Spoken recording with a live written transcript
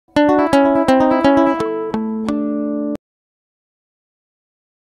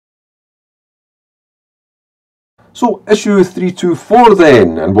So issue 324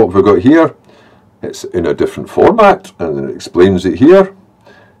 then, and what have we got here? It's in a different format, and it explains it here.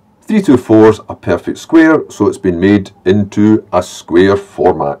 324 is a perfect square, so it's been made into a square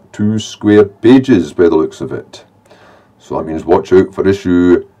format, 2 square pages by the looks of it. So that means watch out for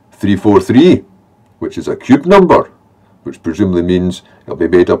issue 343, which is a cube number, which presumably means it'll be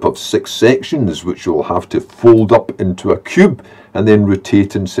made up of 6 sections, which you'll have to fold up into a cube and then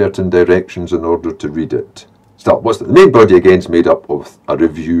rotate in certain directions in order to read it. Still, what's the main body again is made up of a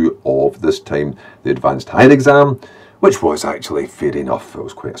review of, this time, the Advanced Higher Exam, which was actually fair enough. It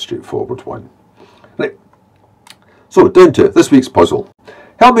was quite a straightforward one. Right, so down to this week's puzzle.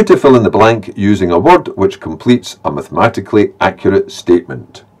 Help me to fill in the blank using a word which completes a mathematically accurate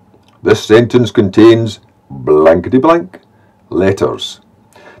statement. This sentence contains blankety blank letters.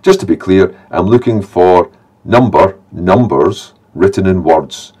 Just to be clear, I'm looking for numbers written in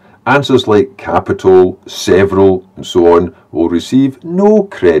words. Answers like capital, several, and so on will receive no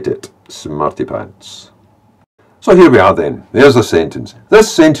credit, smarty pants. So here we are then. There's a sentence.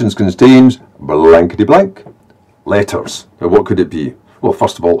 This sentence contains blankety blank letters. Now what could it be? Well,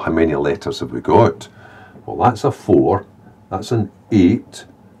 first of all, how many letters have we got? Well, that's a 4, that's an 8,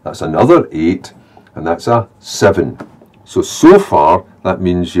 that's another 8, and that's a 7. So far, that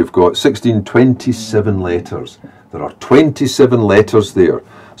means you've got 27 letters. There are 27 letters there.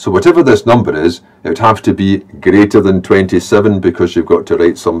 So whatever this number is, it would have to be greater than 27 because you've got to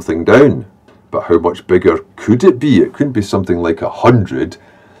write something down. But how much bigger could it be? It couldn't be something like 100,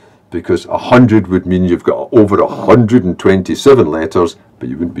 because 100 would mean you've got over 127 letters, but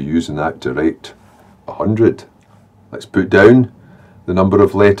you wouldn't be using that to write 100. Let's put down the number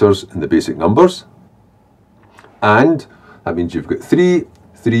of letters in the basic numbers. And that means you've got 3,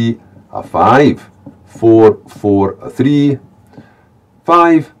 3, a 5, 4, 4, a 3,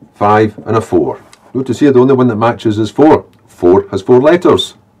 5, 5, and a 4. Notice here the only one that matches is 4. 4 has 4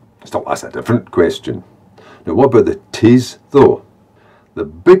 letters. Still, that's a different question. Now, what about the T's though? The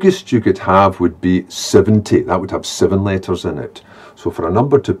biggest you could have would be 70. That would have 7 letters in it. So for a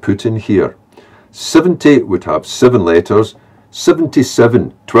number to put in here, 70 would have 7 letters,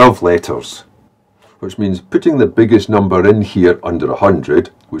 77, 12 letters. Which means putting the biggest number in here under 100,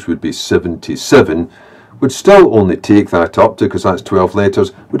 which would be 77, would still only take that up to, because that's 12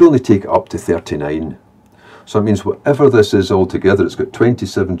 letters, would only take it up to 39. So that means whatever this is altogether, it's got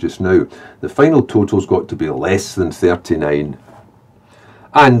 27 just now. The final total's got to be less than 39.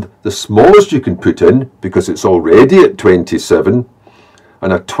 And the smallest you can put in, because it's already at 27,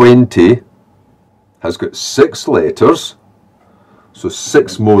 and a 20 has got 6 letters, so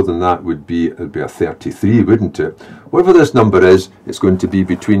 6 more than that would be, it'd be a 33, wouldn't it? Whatever this number is, it's going to be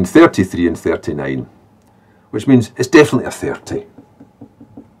between 33 and 39, which means it's definitely a 30.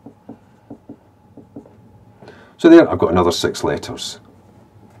 So there, I've got another 6 letters.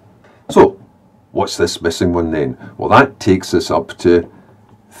 So, what's this missing one then? Well, that takes us up to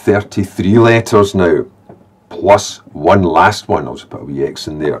 33 letters now, plus one last one. I'll just put a wee X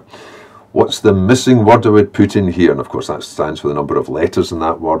in there. What's the missing word I would put in here? And of course that stands for the number of letters in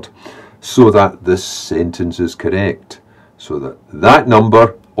that word, so that this sentence is correct. So that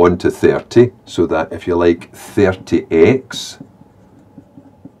number onto 30, so that if you like 30x,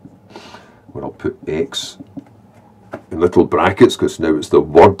 well, I'll put X in little brackets because now it's the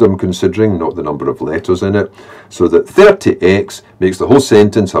word I'm considering, not the number of letters in it. So that 30x makes the whole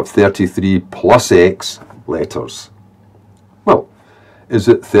sentence have 33 plus x letters. Well, is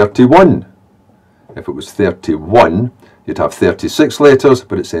it 31? If it was 31, you'd have 36 letters,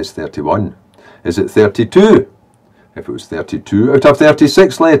 but it says 31. Is it 32? If it was 32, it would have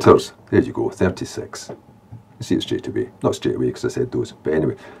 36 letters. There you go, 36. You see it straight away. Not straight away because I said those, but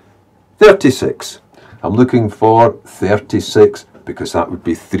anyway. 36. I'm looking for 36 because that would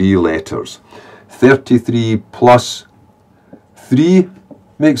be 3 letters. 33 plus 3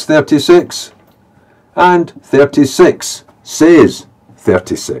 makes 36. And 36 says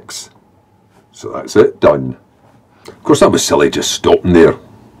 36. So that's it, done. Of course, that was silly just stopping there.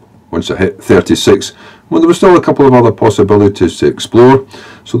 Once I hit 36, well, there were still a couple of other possibilities to explore.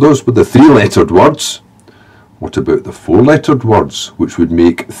 So those were the 3-lettered words. What about the 4-lettered words, which would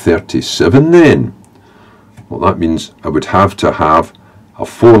make 37 then? Well, that means I would have to have a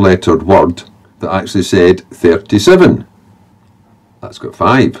 4-lettered word that actually said 37. That's got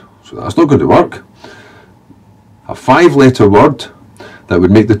 5, so that's not going to work. A 5-letter word that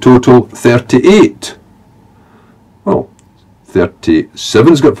would make the total 38. Well,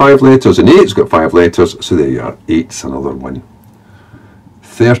 37's got 5 letters and 8's got 5 letters, so there you are, 8's another one.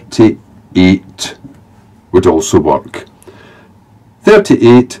 38 would also work.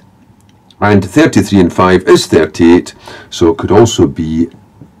 38 And 33 and 5 is 38, so it could also be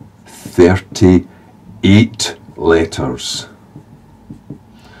 38 letters.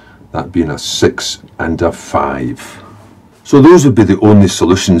 That being a 6 and a 5. So those would be the only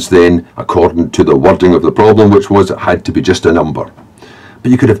solutions then, according to the wording of the problem, which was it had to be just a number.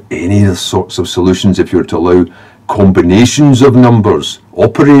 But you could have any sorts of solutions if you were to allow combinations of numbers,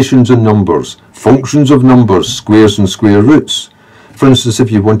 operations in numbers, functions of numbers, squares and square roots. For instance, if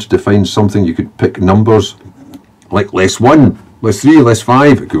you wanted to find something, you could pick numbers like less 1, less 3, less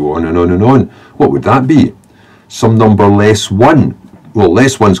 5, it could go on and on and on. What would that be? Some number less 1. Well,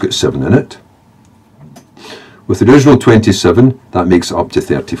 less 1's got 7 in it. With the original 27, that makes it up to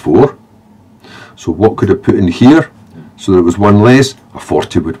 34. So what could I put in here so that it was 1 less? A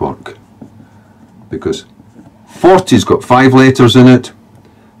 40 would work. Because 40's got 5 letters in it.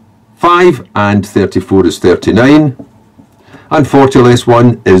 5 and 34 is 39. And 40 less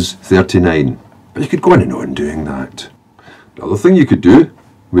 1 is 39. But you could go on and on doing that. The other thing you could do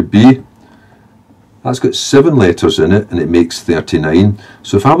would be, that's got 7 letters in it and it makes 39.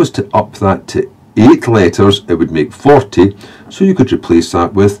 So if I was to up that to 8 letters, it would make 40. So you could replace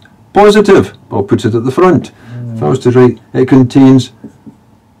that with positive. I'll put it at the front. If I was to write, it contains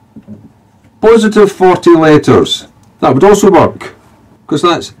positive 40 letters. That would also work. Because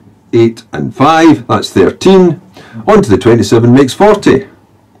that's 8 and 5, that's 13. On to the 27 makes 40. I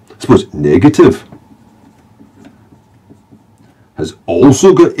suppose negative has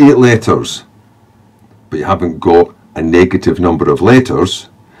also got 8 letters, but you haven't got a negative number of letters.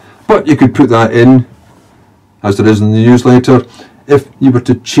 But you could put that in, as there is in the newsletter, if you were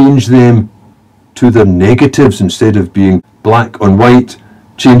to change them to their negatives instead of being black on white,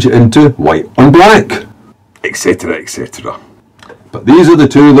 change it into white on black, etc., etc. But these are the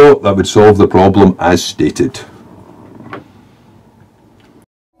two, though, that would solve the problem as stated.